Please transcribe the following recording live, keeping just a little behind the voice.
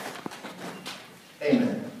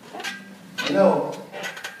You know,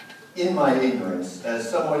 in my ignorance, as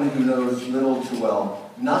someone who knows little to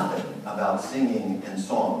well nothing about singing and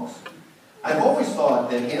songs, I've always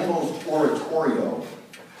thought that Handel's oratorio,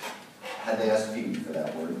 had to ask Phoebe for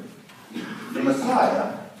that word, the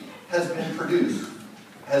Messiah, has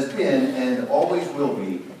been and always will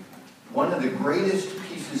be one of the greatest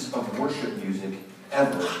pieces of worship music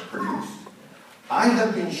ever produced. I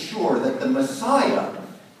have been sure that the Messiah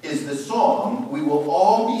is the song we will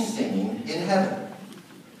all be singing in heaven.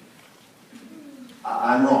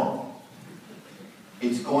 I'm wrong.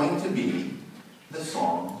 It's going to be the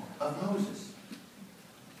Song of Moses.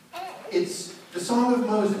 It's the Song of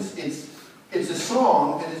Moses. It's a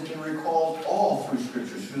song that has been recalled all through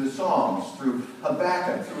Scriptures, through the Psalms, through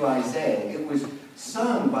Habakkuk, through Isaiah. It was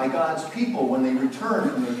sung by God's people when they returned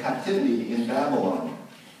from their captivity in Babylon.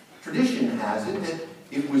 Tradition has it that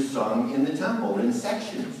it was sung in the temple in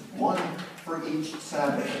sections, one for each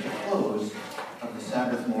Sabbath at the close of the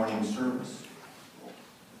Sabbath morning service.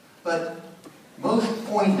 But most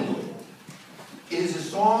pointedly, it is a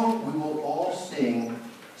song we will all sing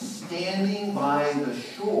standing by the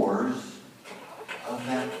shores of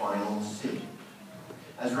that final sea.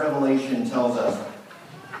 As Revelation tells us,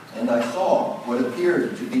 "And I saw what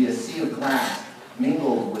appeared to be a sea of glass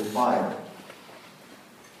mingled with fire.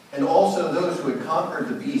 And also those who had conquered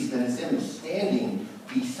the beast and its image standing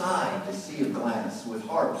beside the sea of glass with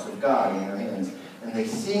harps of God in their hands. And they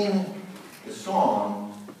sing the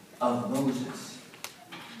song of Moses,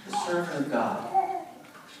 the servant of God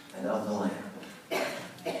and of the Lamb.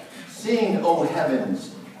 Sing, O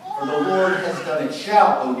heavens, for the Lord has done it.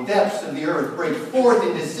 Shout, O depths of the earth. Break forth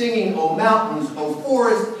into singing, O mountains, O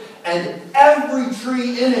forest, and every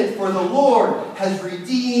tree in it, for the Lord has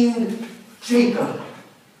redeemed Jacob."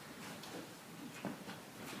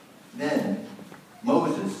 Then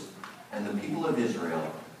Moses and the people of Israel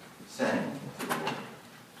sang to the Lord.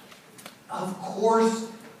 Of course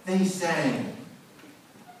they sang.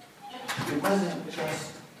 It wasn't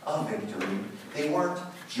just a victory. They weren't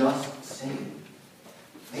just saved.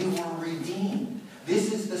 They were redeemed.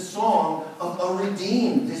 This is the song of a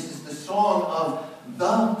redeemed. This is the song of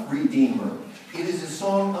the Redeemer. It is a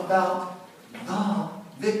song about the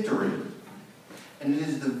victory. And it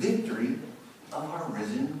is the victory of our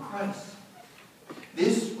risen Christ.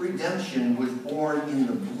 This redemption was born in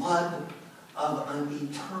the blood of an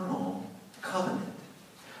eternal covenant.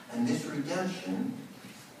 And this redemption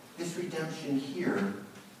here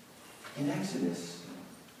in Exodus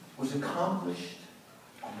was accomplished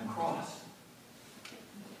on the cross.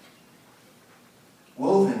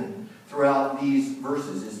 Woven throughout these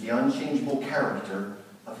verses is the unchangeable character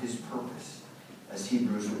of his purpose. As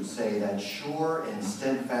Hebrews would say, that sure and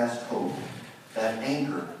steadfast hope, that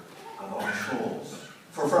anchor of our souls.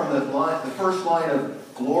 For from the first line of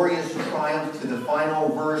glorious triumph to the final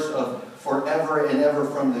verse of forever and ever,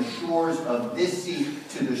 from the shores of this sea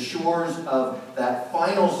to the shores of that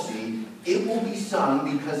final sea, it will be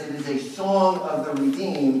sung because it is a song of the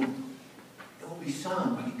redeemed. It will be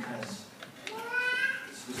sung because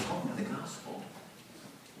it's the song of the gospel.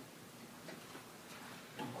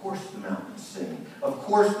 Of course the mountains sing. Of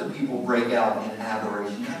course the people break out in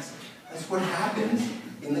adoration. That's what happens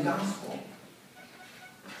in the gospel.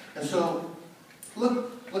 And so,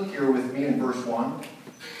 look here with me in verse 1.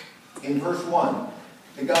 In verse 1,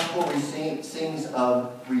 the gospel sings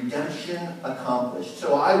of redemption accomplished.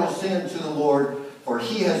 "So I will sing unto the Lord, for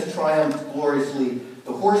he has triumphed gloriously.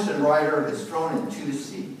 The horse and rider is thrown into the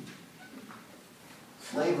sea.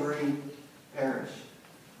 Slavery perished.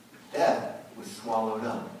 Death was swallowed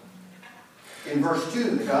up." In verse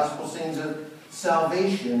 2, the gospel sings of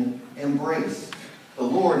salvation embraced. "The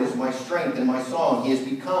Lord is my strength and my song. He has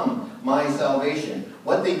become my salvation."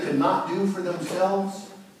 What they could not do for themselves,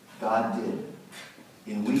 God did.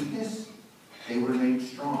 In weakness, they were made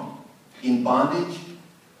strong. In bondage,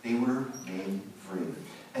 they were made free.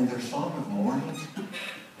 And their song of mourning,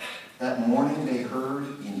 that mourning they heard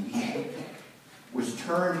in Egypt, was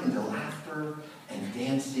turned into laughter and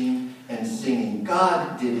dancing and singing.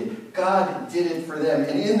 God did it. God did it for them.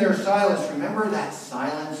 And in their silence, remember that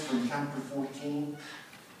silence from chapter 14?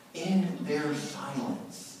 In their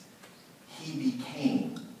silence, he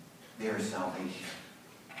became their salvation.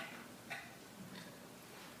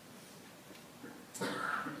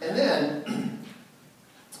 And then,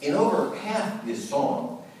 in over half this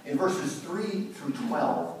song, in verses 3 through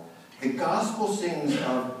 12, the gospel sings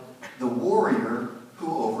of the warrior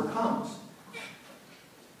who overcomes.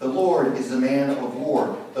 The Lord is a man of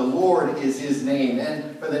war. The Lord is his name.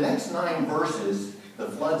 And for the next 9 verses, the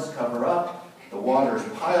floods cover up, the waters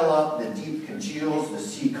pile up, the deep congeals, the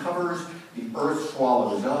sea covers, the earth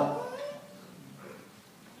swallows up.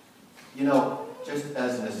 You know, just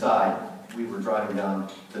as an aside, we were driving down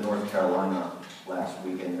to North Carolina last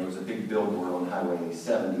weekend. There was a big billboard on Highway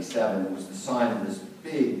 77. It was the sign of this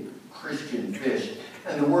big Christian fish.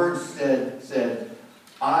 And the words said,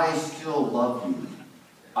 "I still love you.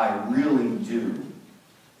 I really do."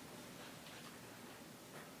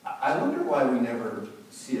 I wonder why we never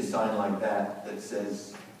see a sign like that that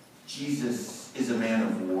says, "Jesus is a man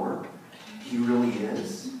of war. He really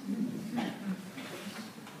is."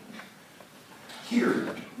 Here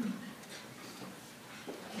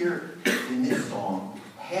in this song,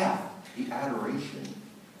 half the adoration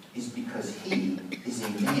is because he is a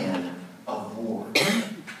man of war.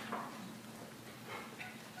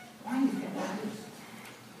 Why do you think that is?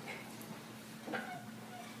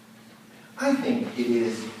 I think it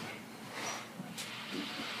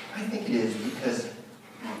is because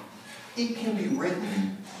it can be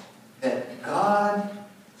written that God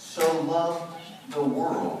so loved the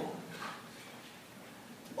world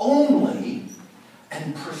only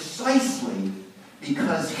and precisely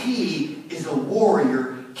because he is a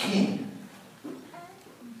warrior king.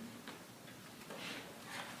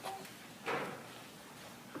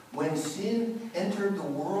 When sin entered the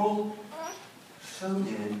world, so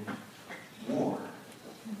did war.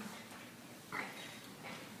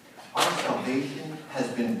 Our salvation has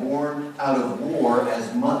been born out of war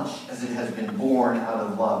as much as it has been born out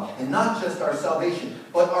of love. And not just our salvation,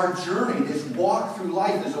 but our journey, this walk through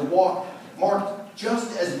life, is a walk marked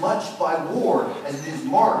just as much by war as it is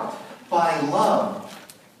marked by love.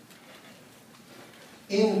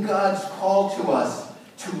 In God's call to us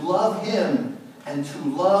to love him and to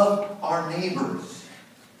love our neighbors,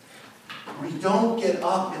 we don't get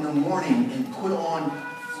up in the morning and put on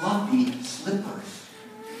fluffy slippers.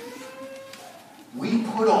 We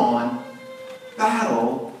put on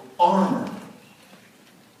battle armor.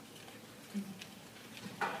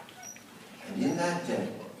 And in that day,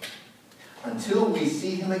 until we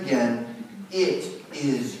see him again, it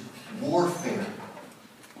is warfare.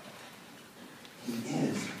 He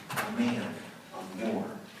is a man of war.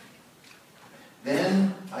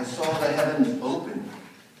 Then I saw the heavens open,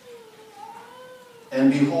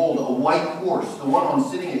 and behold, a white horse. The one on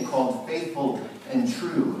sitting it called Faithful and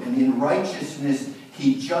True, and in righteousness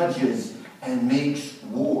he judges and makes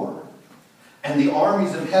war. And the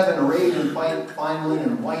armies of heaven, arrayed in fine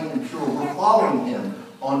linen, white and pure, were following him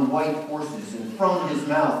on white horses, and from his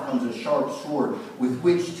mouth comes a sharp sword with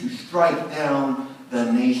which to strike down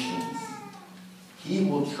the nations. He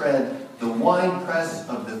will tread the winepress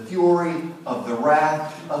of the fury of the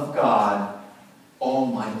wrath of God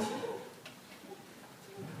Almighty.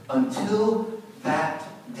 Until that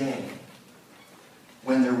day,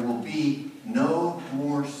 when there will be no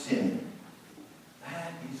more sin,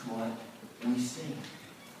 that is what we sing.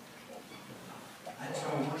 That's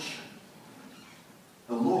our worship.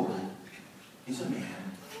 The Lord is a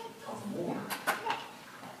man of war.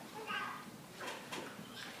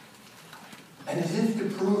 And as if to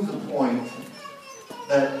prove the point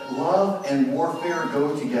that love and warfare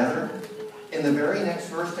go together, in the very next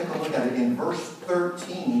verse, take a look at it. In verse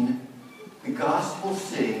 13, the gospel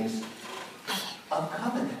sings a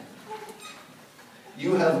covenant.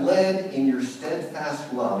 You have led in your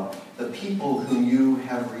steadfast love the people whom you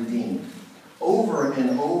have redeemed. Over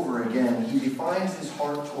and over again, he defines his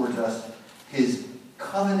heart towards us, his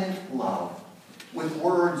covenant love, with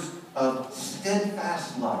words of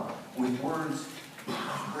steadfast love, with words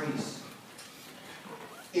of grace.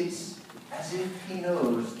 It's as if he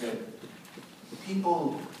knows that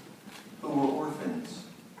people who were orphans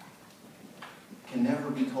can never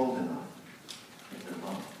be told enough that they're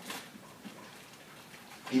loved.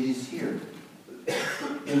 It is here,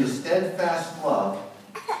 in the steadfast love,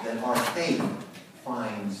 that our faith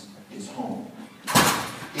finds its home.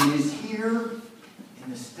 It is here, in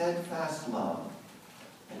the steadfast love,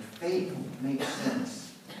 that faith makes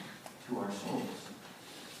sense to our souls.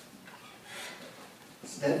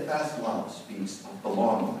 Steadfast love speaks of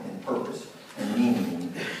belonging and purpose and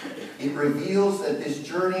meaning. It reveals that this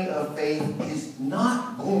journey of faith is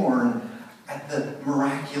not born at the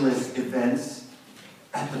miraculous events,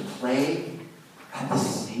 at the plague, at the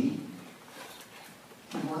sea.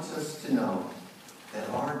 He wants us to know that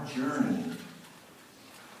our journey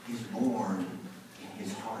is born in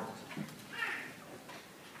his heart.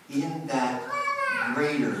 In that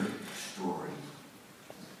greater story.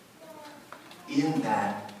 In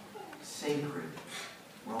that sacred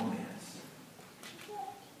romance.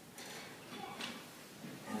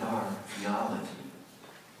 And our theology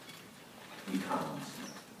becomes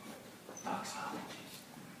doxology.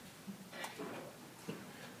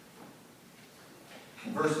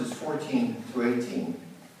 In verses 14 through 18,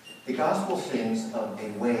 The gospel sings of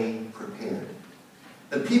a way prepared.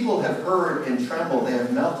 The people have heard and trembled. They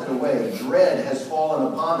have melted away. Dread has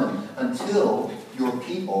fallen upon them until your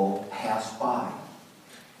people pass by.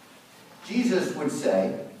 Jesus would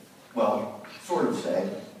say, well, sort of say,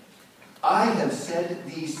 I have said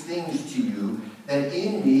these things to you that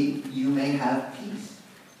in me you may have peace.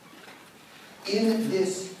 In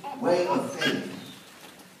this way of faith,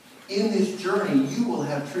 in this journey, you will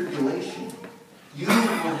have tribulation. You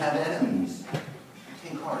will have enemies.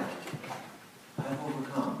 Take heart. I have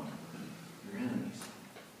overcome your enemies.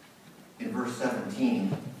 In verse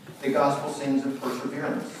 17, the gospel sings of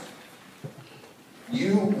perseverance.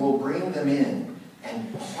 You will bring them in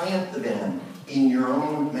and plant them in your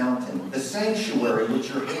own mountain, the sanctuary which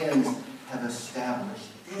your hands have established.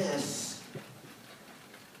 This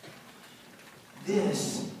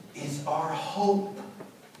is our hope.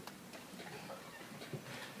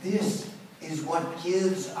 This is what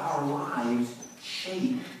gives our lives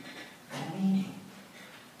shape and meaning.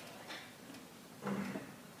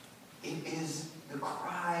 It is the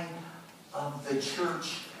cry of the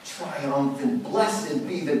church triumphant. Blessed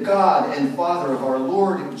be the God and Father of our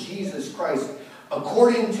Lord Jesus Christ.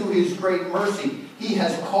 According to his great mercy, he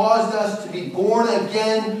has caused us to be born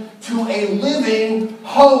again to a living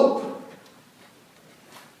hope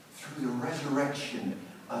through the resurrection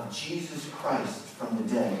of Jesus Christ from the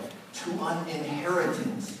dead, to an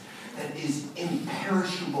inheritance that is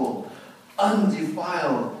imperishable,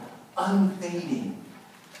 undefiled, unfading,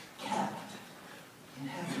 kept in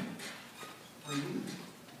heaven for you.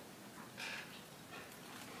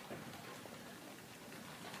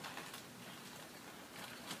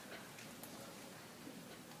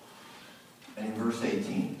 And in verse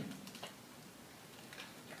 18,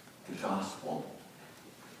 the gospel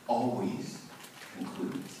always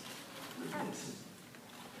concludes with this.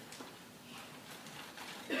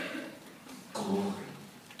 Glory.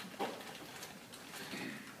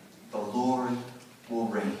 The Lord will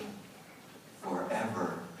reign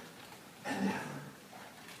forever and ever.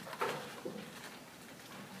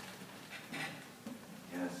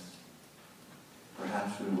 Yes,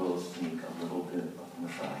 perhaps we will sneak a little bit of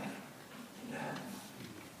Messiah into heaven.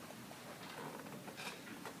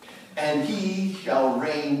 And he shall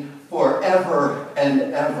reign forever and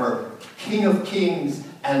ever, King of kings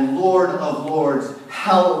and Lord of lords.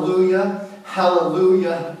 Hallelujah,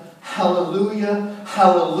 hallelujah, hallelujah,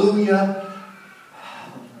 hallelujah,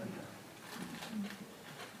 hallelujah.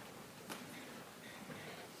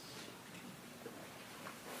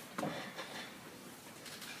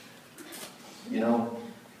 You know,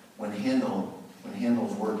 when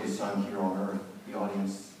Handel's work is sung here on earth, the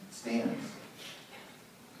audience stands.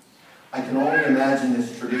 I can only imagine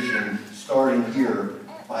this tradition starting here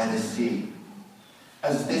by the sea.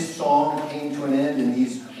 As this song came to an end and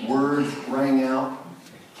these words rang out,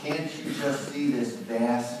 can't you just see this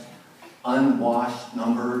vast, unwashed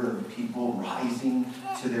number of people rising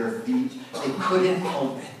to their feet? They couldn't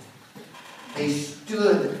help it. They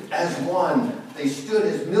stood as one. They stood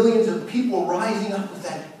as millions of people rising up with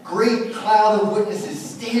that great cloud of witnesses,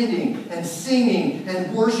 standing and singing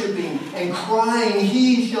and worshiping and crying,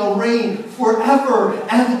 he shall reign forever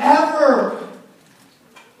and ever.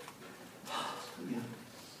 Hallelujah.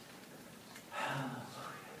 Hallelujah.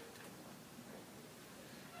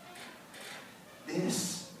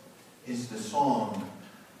 This is the song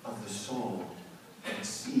of the soul that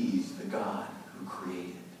sees the God who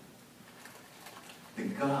created, the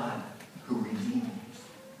God who redeems,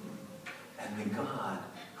 and the God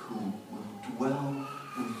who will dwell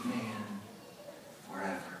with man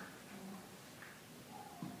forever.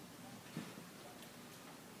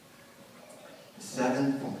 The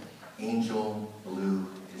seventh angel blew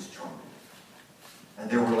his trumpet, and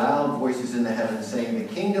there were loud voices in the heavens saying,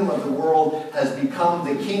 the kingdom of the world has become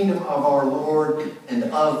the kingdom of our Lord and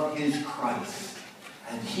of his Christ,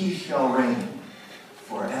 and he shall reign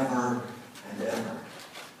forever and ever.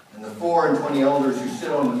 And the 24 elders who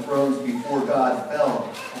sit on the thrones before God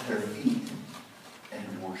fell at their feet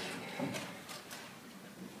and worshipped.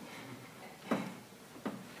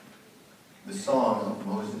 The song of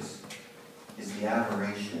Moses is the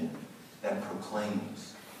adoration that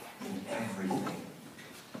proclaims in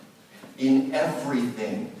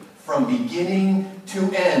everything, from beginning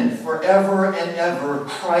to end, forever and ever,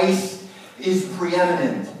 Christ is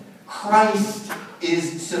preeminent. Christ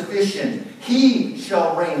is sufficient. He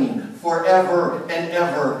shall reign forever and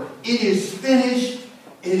ever. It is finished.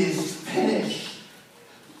 It is finished.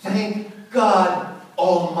 Thank God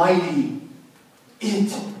Almighty.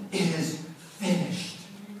 It is finished.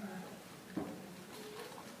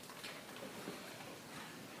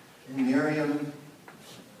 And Miriam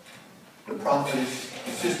prophetess,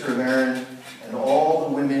 the sister of Aaron, and all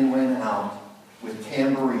the women went out with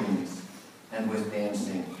tambourines and with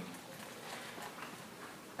dancing.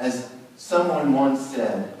 As someone once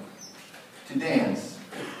said, to dance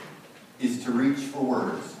is to reach for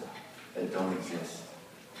words that don't exist.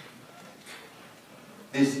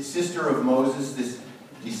 This sister of Moses, this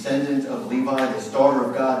descendant of Levi, this daughter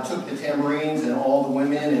of God, took the tambourines and all the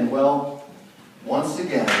women, and well, once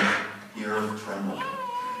again, the earth trembled.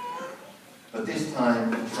 But this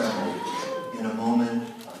time it trembled in a moment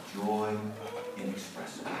of joy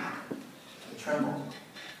inexpressible. It trembled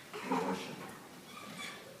in worship.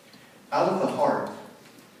 Out of the heart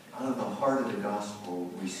of the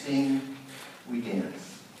gospel, we sing, we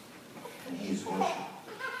dance, and he is worship.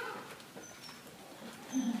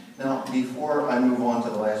 Now, before I move on to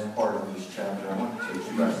the last part of this chapter, I want to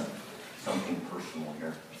express something personal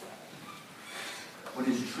here. What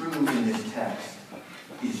is true in this text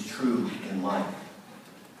is true in life.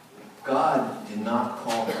 God did not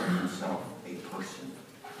call himself a person.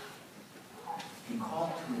 He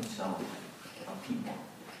called to himself a people.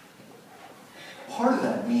 Part of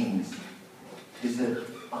that means is that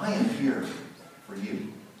I am here for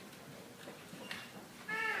you.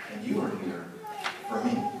 And you are here for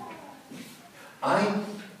me.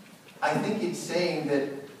 I think it's saying that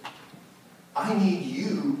I need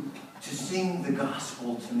you to sing the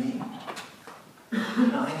gospel to me.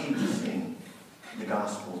 And I need to sing the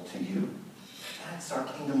gospel to you. That's our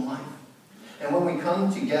kingdom life. And when we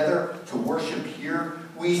come together to worship here,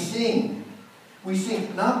 we sing. We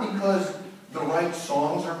sing not because the right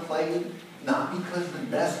songs are played, not because the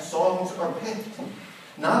best songs are picked,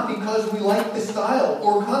 not because we like the style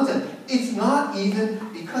or content. It's not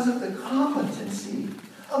even because of the competency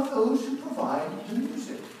of those who provide the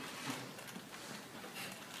music.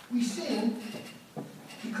 We sing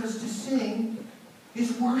because to sing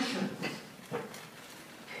is worship.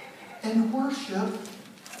 And worship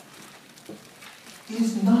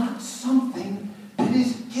is not something that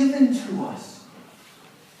is given to us.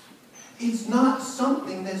 It's not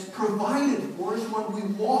something that's provided for us when we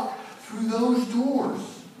walk through those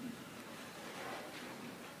doors.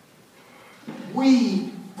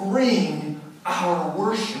 We bring our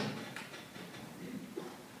worship.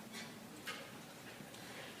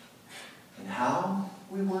 And how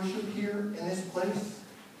we worship here in this place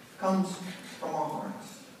comes from our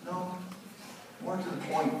hearts. No, more to the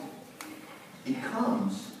point, it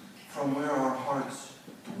comes from where our hearts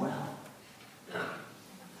dwell.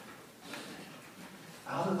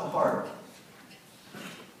 Out of the heart,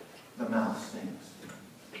 the mouth sings.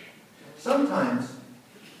 Sometimes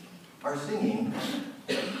our singing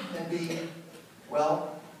can be,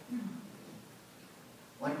 well,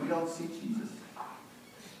 like we don't see Jesus.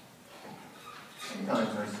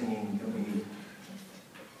 Sometimes our singing can be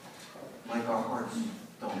like our hearts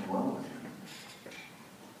don't dwell with him.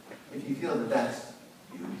 If you feel that that's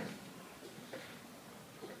you,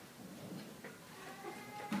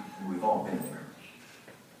 we've all been there.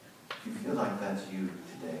 If you feel like that's you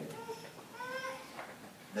today,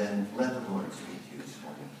 then let the Lord speak to you this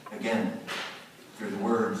morning. Again, through the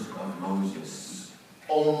words of Moses,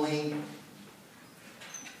 only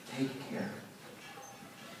take care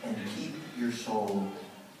and keep your soul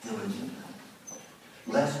diligent,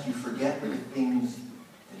 lest you forget the things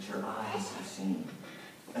that your eyes have seen,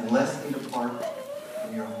 and lest they depart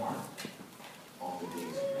from your heart all the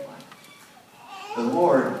days of your life. The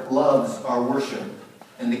Lord loves our worship,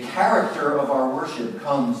 and the character of our worship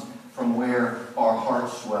comes from where our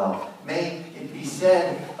hearts dwell. May it be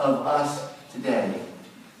said of us today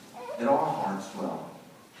that our hearts dwell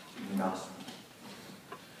in the gospel.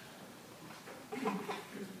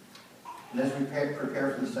 And as we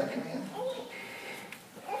prepare for the second hand,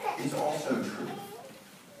 it's also true.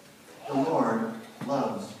 The Lord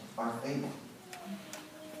loves our faith.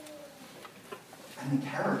 And the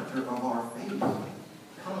character of our faith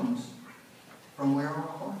comes from where our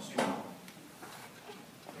hearts dwell.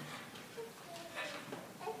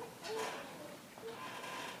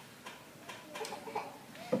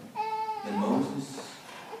 Then Moses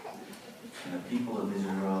and the people of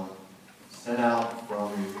Israel set out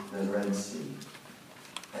from the Red Sea,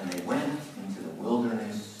 and they went into the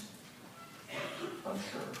wilderness of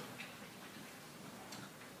Shur.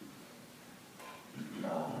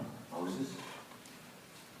 Moses,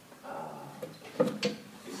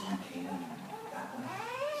 isn't Canaan that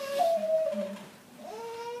way?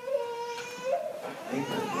 They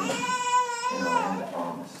could have been in a land of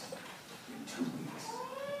promise in 2 weeks.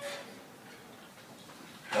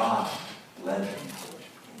 God led them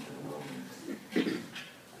into the wilderness.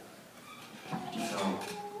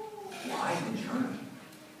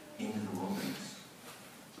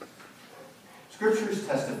 Scriptures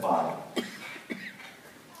testify.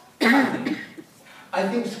 I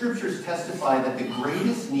think Scriptures testify that the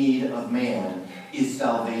greatest need of man is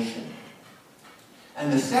salvation.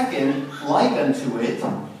 And the second, like unto it,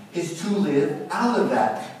 is to live out of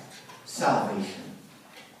that salvation.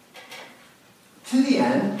 To the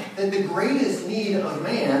end that the greatest need of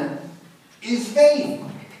man is faith.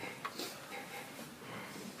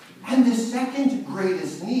 And the second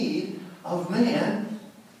greatest need of man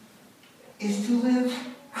is to live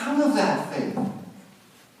out of that faith.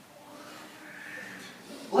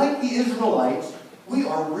 Like the Israelites, we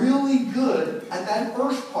are really good at that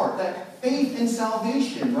first part, that faith and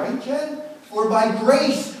salvation, right, Jed? For by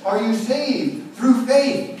grace are you saved through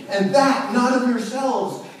faith, and that not of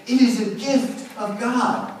yourselves. It is a gift of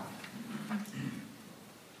God.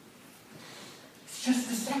 It's just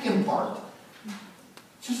the second part.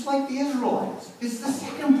 Just like the Israelites. It's the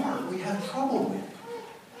second part we have trouble with.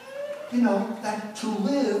 You know, that to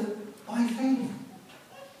live by faith.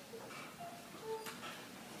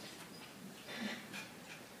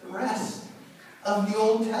 The rest of the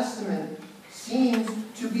Old Testament seems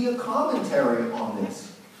to be a commentary on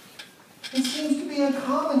this. It seems to be a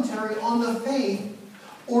commentary on the faith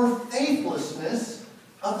or faithlessness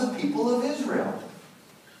of the people of Israel.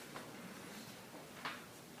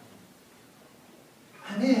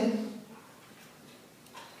 And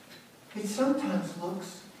it sometimes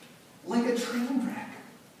looks like a train wreck.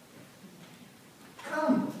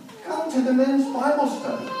 Come to the men's Bible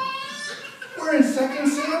study. We're in 2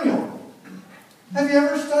 Samuel. Have you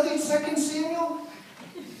ever studied 2 Samuel?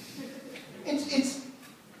 It's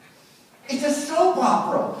a soap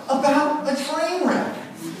opera about a train wreck.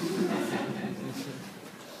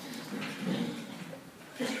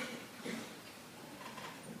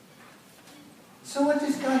 So what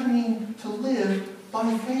does God mean to live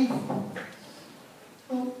by faith?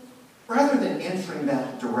 Well, rather than answering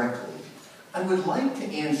that directly, I would like to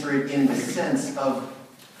answer it in the sense of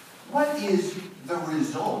what is the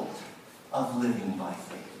result of living by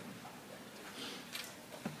faith?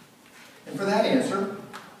 And for that answer,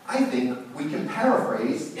 I think we can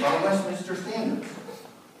paraphrase our Westminster Standards.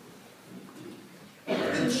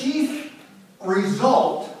 The chief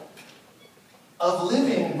result of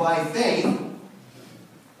living by faith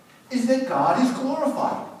is that God is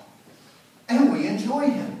glorified and we enjoy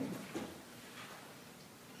Him.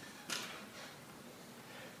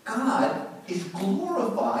 God is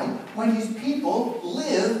glorified when His people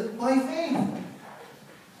live by faith.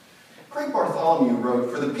 Craig Bartholomew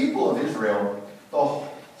wrote, for the people of Israel, the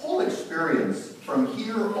whole experience from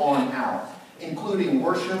here on out, including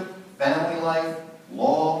worship, family life,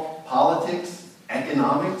 law, politics,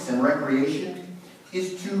 economics, and recreation,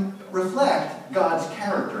 is to reflect God's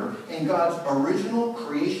character and God's original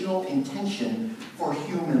creational intention for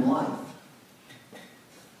human life.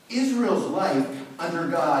 Israel's life under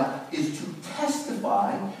God is to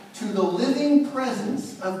testify to the living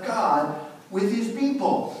presence of God with His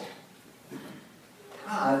people.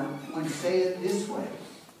 God would say it this way: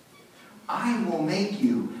 I will make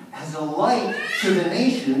you as a light to the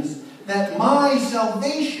nations, that my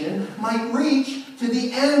salvation might reach to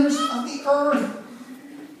the ends of the earth.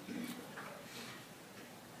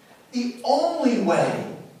 The only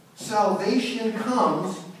way salvation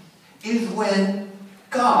comes is when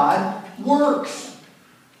God works.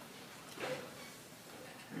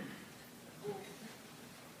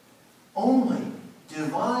 Only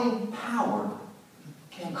divine power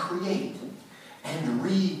can create and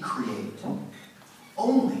recreate.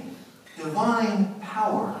 Only divine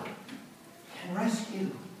power can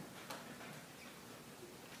rescue.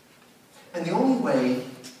 And the only way,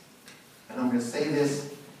 and I'm going to say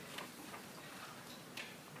this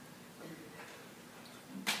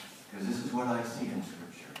because this is what I see in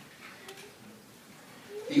Scripture.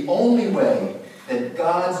 The only way that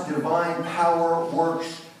God's divine power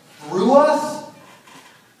works through us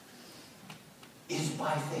is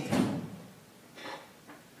by faith.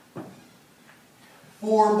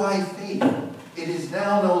 For by faith it is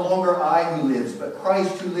now no longer I who lives, but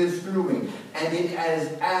Christ who lives through me. And it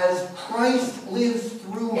is as Christ lives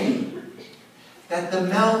through me that the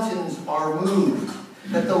mountains are moved,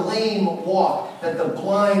 that the lame walk, that the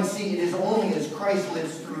blind see. It is only as Christ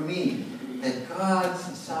lives through me that God's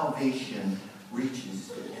salvation reaches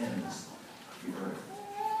the ends of the earth.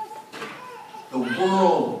 The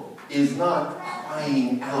world is not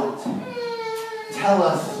crying out, tell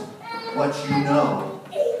us what you know.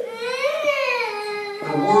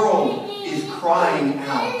 The world is crying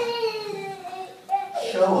out,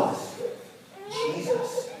 show us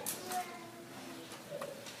Jesus.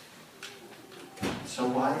 So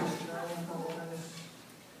why is there room for wilderness?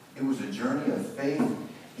 It was a journey of faith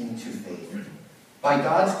into faith. By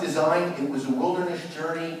God's design, it was a wilderness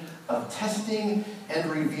journey of testing and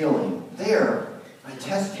revealing. There, I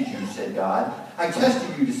tested you, said God. I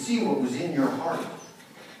tested you to see what was in your heart.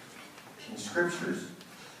 In Scriptures,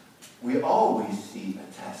 we always see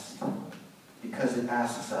a test because it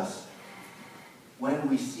asks us, when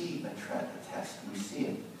we see a test, we see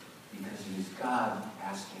it because it is God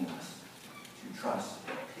asking us to trust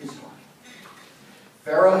his heart.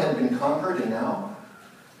 Pharaoh had been conquered, and now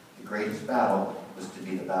the greatest battle was to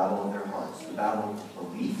be the battle of their hearts, the battle of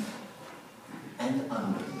belief and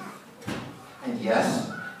unbelief. And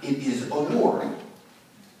yes, it is a war.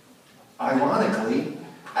 Ironically,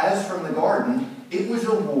 as from the garden, it was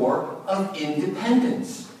a war of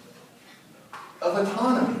independence, of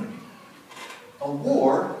autonomy, a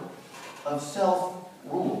war of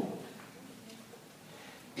self-rule.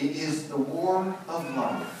 It is the war of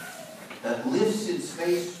life that lifts its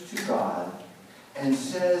face to God and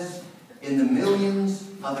says, in the millions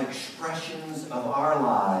of expressions of our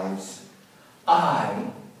lives,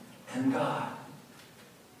 I am God.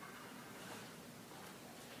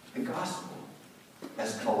 The gospel,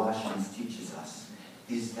 as Colossians teaches us,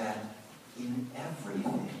 is that in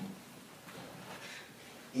everything,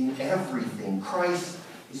 Christ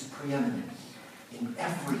is preeminent. In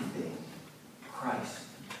everything, Christ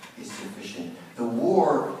is sufficient. The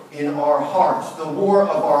war in our hearts, the war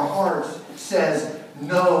of our hearts says,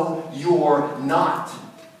 no, you're not.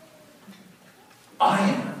 I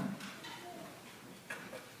am.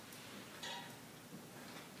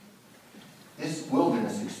 This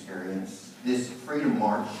wilderness experience, this freedom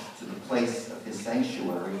march to the place of his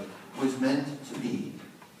sanctuary, was meant to be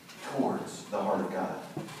towards the heart of God.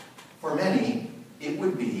 For many, it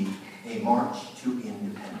would be a march to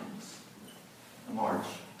independence, a march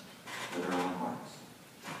to their own hearts.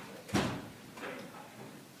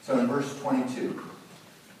 So in verse 22,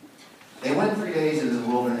 they went 3 days into the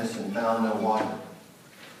wilderness and found no water.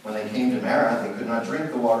 When they came to Marah, they could not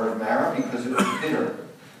drink the water of Marah because it was bitter.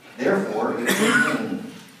 Therefore, it was named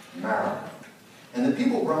Marah. And the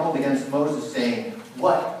people grumbled against Moses, saying,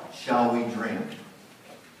 what shall we drink?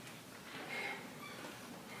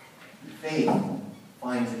 Faith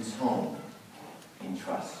finds its home in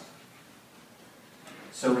trust.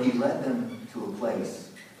 So he led them to a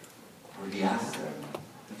place where he asked them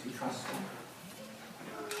to trust him.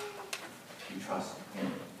 To trust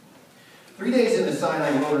him. 3 days in the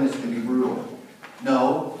Sinai wilderness can be brutal.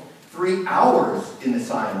 No, 3 hours in the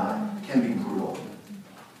Sinai can be brutal.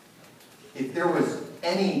 If there was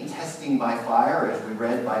any testing by fire, as we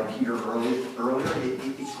read by Peter earlier,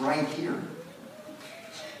 it's right here.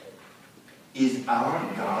 Is our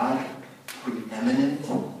God preeminent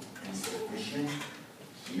and sufficient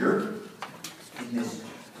here in this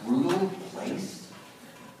brutal place?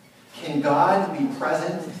 Can God be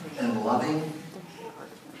present and loving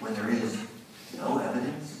when there is no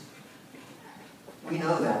evidence? We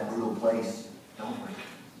know that brutal place, don't we?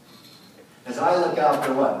 As I look out,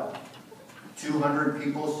 there are 200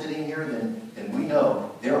 people sitting here, then we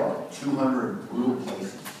know there are 200 brutal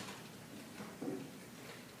places.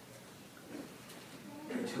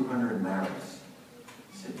 There are 200 Marahs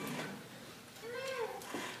sitting here.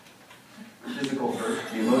 The physical hurt,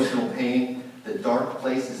 the emotional pain, the dark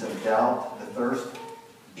places of doubt, the thirst,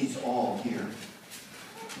 it's all here.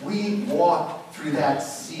 We walk through that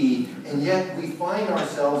sea, and yet we find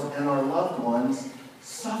ourselves and our loved ones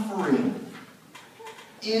suffering.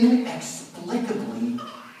 Inexplicably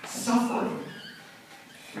suffering.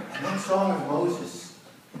 And that Song of Moses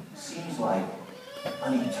seems like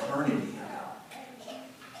an eternity ago.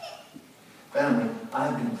 Family, I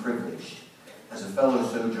have been privileged as a fellow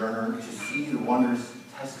sojourner to see the wondrous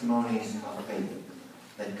testimonies of faith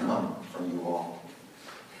that come from you all.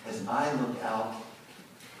 As I look out,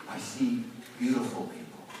 I see beautiful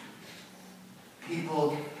people.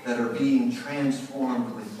 People that are being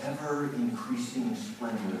transformed with ever-increasing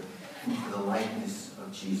splendor into the likeness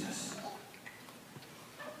of Jesus,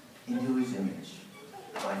 into his image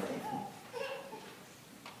by faith.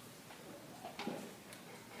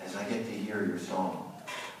 As I get to hear your song,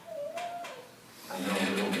 I know a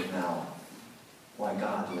little bit now why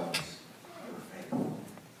God loves your faith.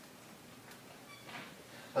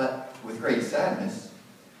 But with great sadness,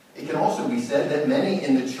 it can also be said that many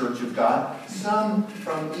in the church of God, some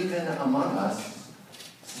from even among us,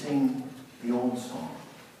 sing the old song.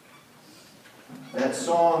 That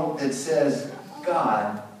song that says,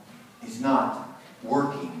 God is not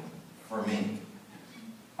working for me.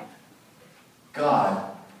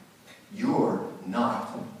 God, you're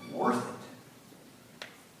not worth it.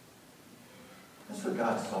 That's what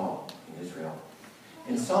God saw in Israel.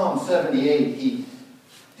 In Psalm 78, he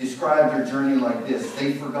described their journey like this.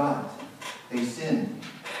 They forgot. They sinned.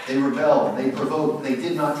 They rebelled. They provoked. They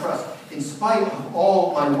did not trust. In spite of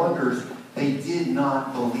all my wonders, they did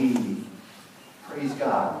not believe. Praise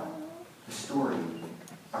God. The story,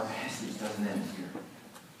 our passage doesn't end here.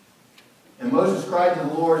 And Moses cried to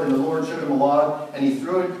the Lord, and the Lord showed him a log, and he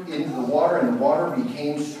threw it into the water, and the water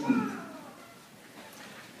became sweet.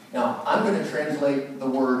 Now, I'm going to translate the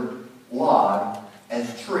word log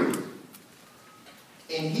as tree.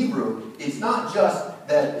 In Hebrew, it's not just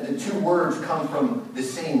that the two words come from the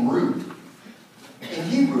same root. In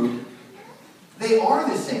Hebrew, they are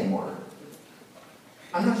the same word.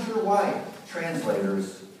 I'm not sure why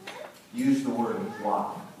translators use the word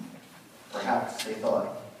log. Perhaps they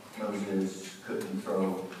thought Moses couldn't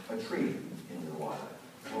throw a tree into the water.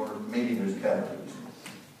 Or maybe there's a better reason.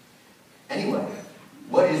 Anyway,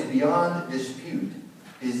 what is beyond dispute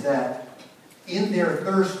is that in their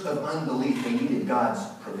thirst of unbelief, they needed God's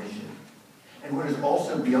provision. And what is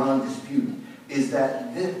also beyond dispute is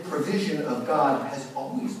that the provision of God has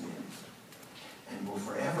always been and will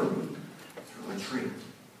forever be through a tree.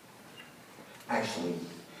 Actually,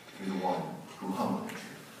 through the one who hung on the tree.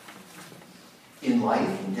 In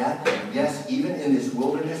life, in death, and yes, even in this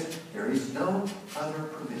wilderness, there is no other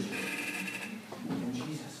provision than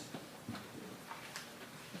Jesus.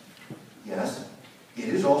 Yes, it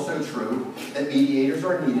is also true that mediators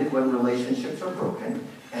are needed when relationships are broken.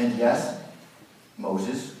 And yes,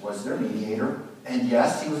 Moses was their mediator. And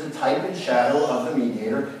yes, he was a type and shadow of the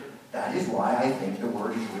mediator. That is why I think the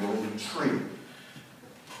word is really tree.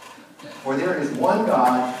 For there is one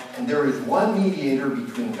God, and there is one mediator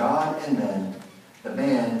between God and men, the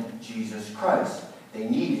man, Jesus Christ. They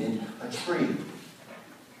needed a tree.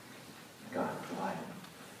 God provided.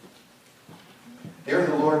 There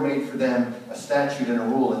the Lord made for them a statute and a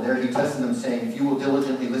rule, and there he tested them, saying, if you will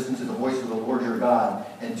diligently listen to the voice of the Lord your God,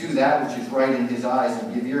 and do that which is right in his eyes,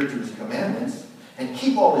 and give ear to his commandments, and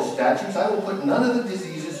keep all his statutes, I will put none of the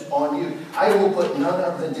diseases on you. I will put none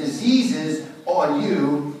of the diseases on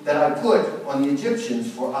you that I put on the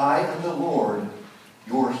Egyptians, for I am the Lord,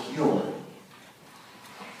 your healer.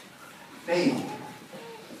 Faith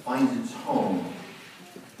finds its home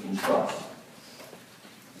in trust.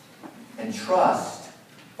 And trust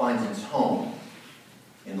finds its home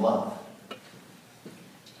in love.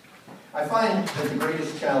 I find that the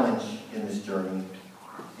greatest challenge in this journey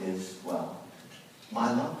is, well,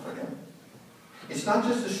 my love for him. It's not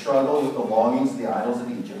just a struggle with the longings of the idols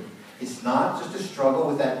of Egypt. It's not just a struggle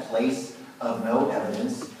with that place of no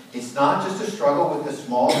evidence. It's not just a struggle with the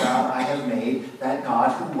small God I have made, that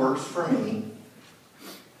God who works for me.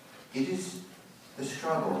 It is the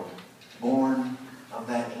struggle born of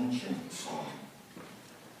that ancient song.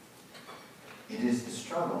 It is the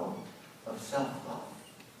struggle of self-love.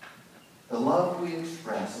 The love we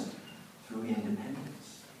express through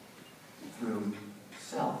independence, through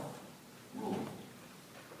self-rule.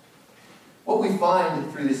 What we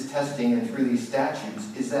find through this testing and through these statutes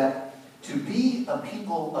is that to be a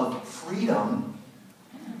people of freedom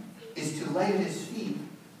is to lay at his feet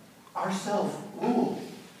our self-rule.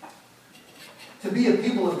 To be a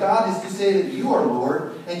people of God is to say that you are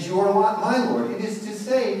Lord and you are my Lord. It is to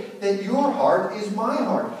say that your heart is my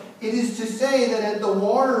heart. It is to say that at the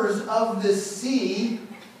waters of the sea,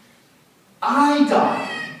 I die.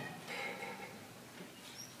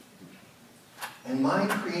 And my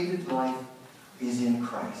created life is in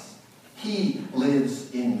Christ. He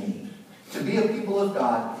lives in me. To be a people of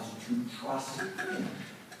God is to trust him.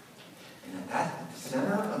 And at the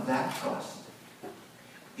center of that trust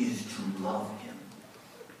is to love him.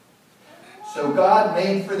 So God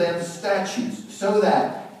made for them statutes so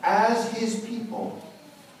that as his people,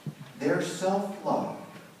 their self-love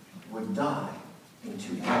would die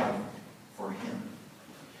into love for him.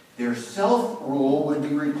 Their self-rule would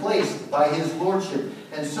be replaced by his lordship,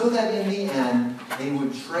 and so that in the end they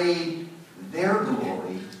would trade their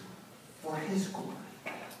glory for his glory.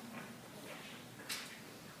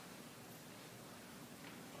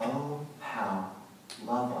 Oh, how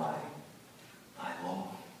love I thy law.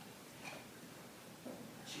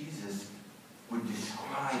 Jesus would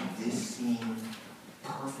describe this scene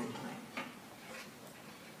perfectly.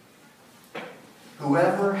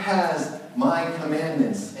 Whoever has my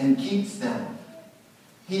commandments and keeps them,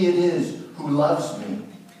 he it is who loves me.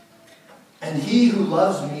 And he who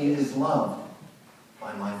loves me is loved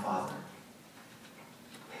by my Father.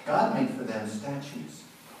 God made for them statutes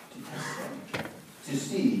to test them, to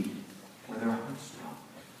see where their hearts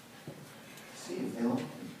go, to see if they love him.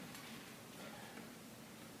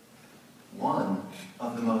 One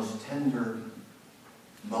of the most tender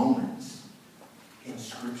moments in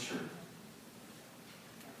Scripture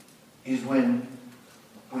is when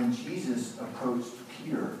Jesus approached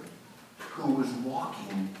Peter, who was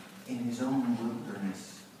walking in his own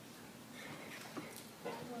wilderness.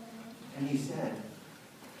 And he said,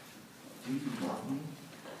 "Do you love me?"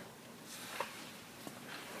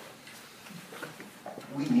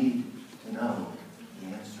 We need to know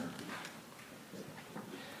the answer.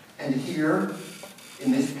 And here,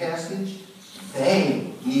 in this passage,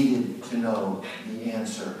 they needed to know the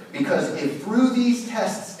answer. Because if through these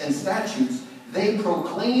tests and statutes they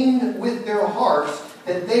proclaimed with their hearts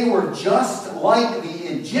that they were just like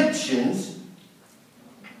the Egyptians,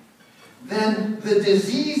 then the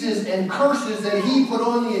diseases and curses that he put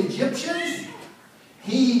on the Egyptians,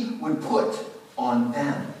 he would put on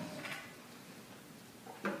them.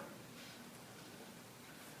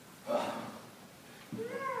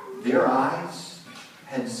 Their eyes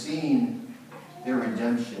had seen their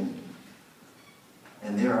redemption,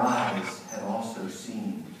 and their eyes had also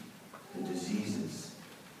seen the diseases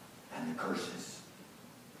and the curses.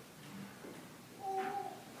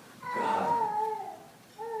 God,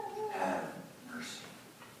 have mercy.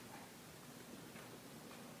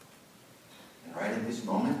 And right at this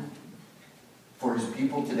moment, for his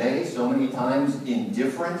people today, so many times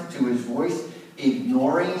indifferent to his voice,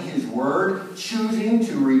 ignoring his word, choosing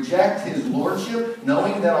to reject his lordship,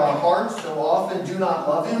 knowing that our hearts so often do not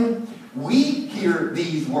love him, we hear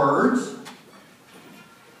these words,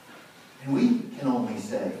 and we can only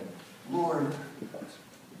say, "Lord,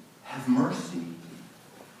 have mercy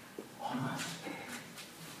on us."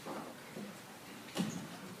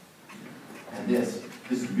 And this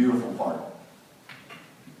is the beautiful part.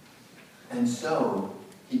 And so,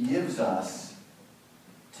 he gives us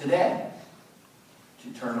today to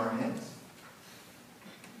turn our heads.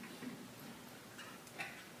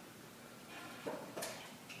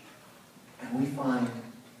 And we find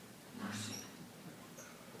mercy.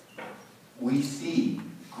 We see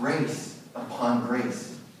grace upon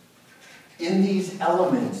grace. In these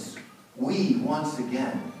elements, we once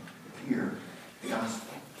again hear the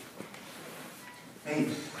gospel.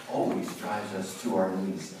 Faith always drives us to our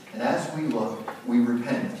knees. And as we look, we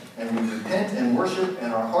repent. And we repent and worship,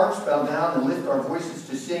 and our hearts bow down and lift our voices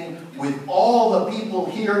to sing with all the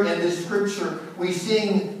people here in this scripture. We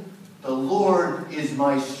sing, "The Lord is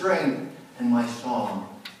my strength and my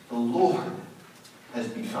song. The Lord has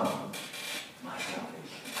become my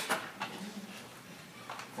salvation."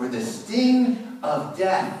 For the sting of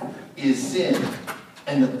death is sin,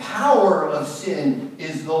 and the power of sin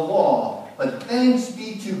is the law. But thanks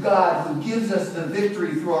be to God who gives us the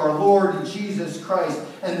victory through our Lord Jesus Christ.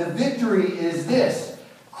 And the victory is this: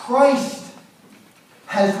 Christ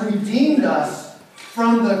has redeemed us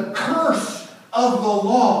from the curse of the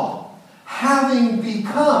law, having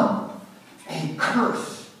become a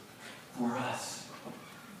curse for us.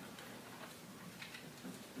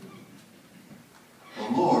 The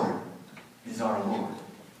Lord is our Lord,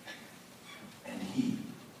 and he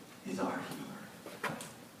is our healer.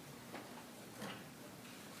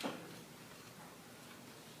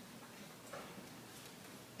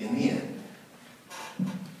 In the end,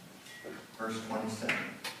 verse 27,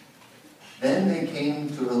 then they came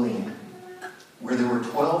to Elim, where there were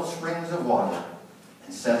 12 springs of water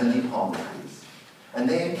and 70 palm trees, and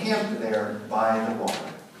they encamped there by the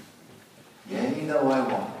water. Yea, though I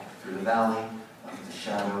walk through the valley of the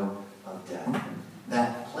shadow of death,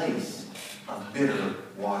 that place of bitter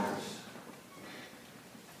waters,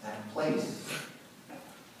 that place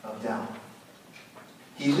of doubt.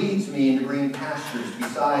 He leads me into green pastures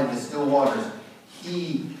beside the still waters.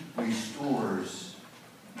 He restores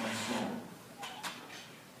my soul.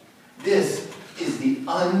 This is the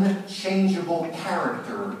unchangeable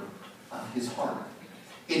character of his heart.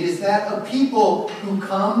 It is that a people who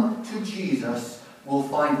come to Jesus will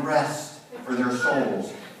find rest for their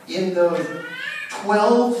souls in those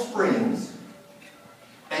 12 springs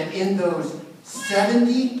and in those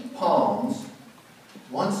 70 palms.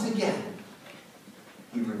 Once again,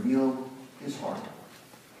 he revealed his heart.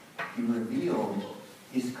 He revealed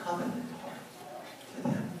his covenant heart to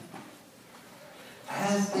them.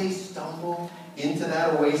 As they stumble into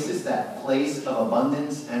that oasis, that place of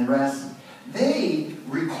abundance and rest, they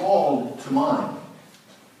recalled to mind.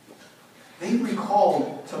 They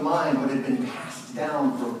recalled to mind what had been passed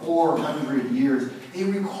down for 400 years. They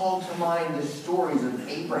recalled to mind the stories of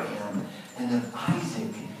Abraham and of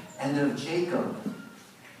Isaac and of Jacob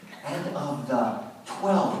and of the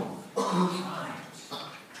 12 tribes.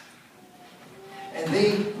 And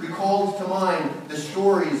they recalled to mind the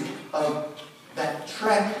stories of that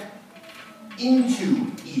trek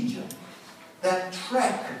into Egypt, that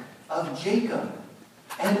trek of Jacob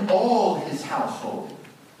and all his household,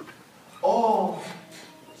 all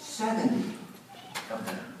 70 of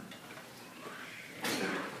them.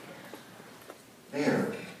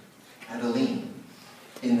 There, at Elim,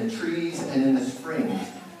 in the trees and in the springs,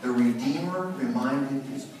 the Redeemer reminded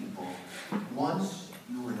his people, once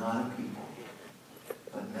you were not a people,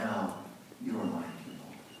 but now you are my people.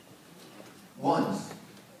 Once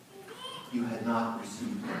you had not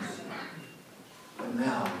received mercy, but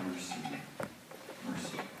now you receive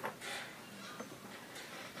mercy.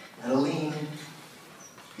 At Elim,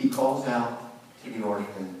 he calls out to the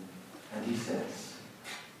orphan and he says,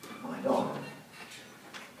 my daughter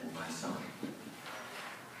and my son.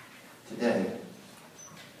 Today,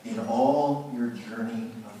 in all your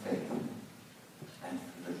journey of faith and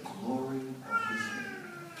for the glory of his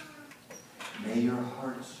name, may your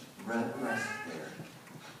hearts rest there.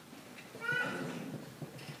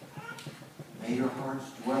 May your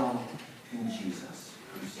hearts dwell